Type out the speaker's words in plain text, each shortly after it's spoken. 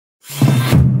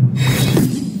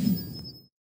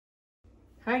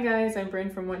Hi guys, I'm Bryn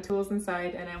from What Tools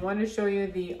Inside, and I want to show you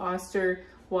the Oster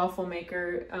waffle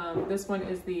maker. This one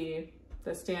is the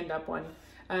stand-up one.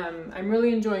 I'm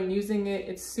really enjoying using it.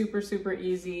 It's super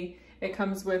easy. It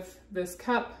comes with this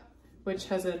cup, which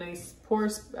has a nice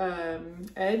porous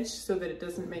edge so that it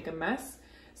doesn't make a mess.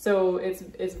 So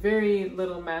it's very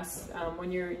little mess.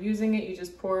 When you're using it, you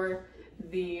just pour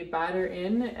the batter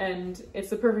in, and it's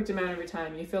the perfect amount every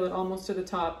time. You fill it almost to the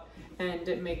top, and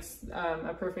it makes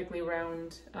a perfectly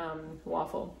round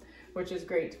waffle, which is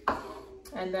great.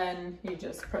 And then you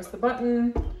just press the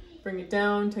button, bring it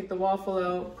down, take the waffle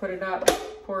out, put it up,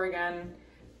 pour again.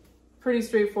 Pretty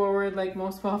straightforward, like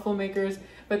most waffle makers.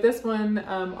 But this one,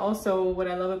 also what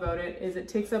I love about it is it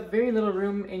takes up very little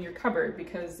room in your cupboard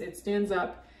because it stands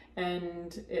up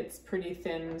and it's pretty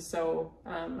thin. So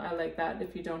I like that.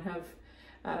 If you don't have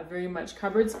very much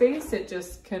cupboard space, it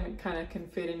just can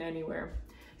fit in anywhere.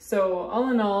 So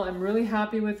all in all, I'm really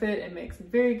happy with it. It makes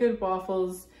very good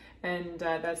waffles, and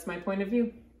that's my point of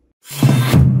view.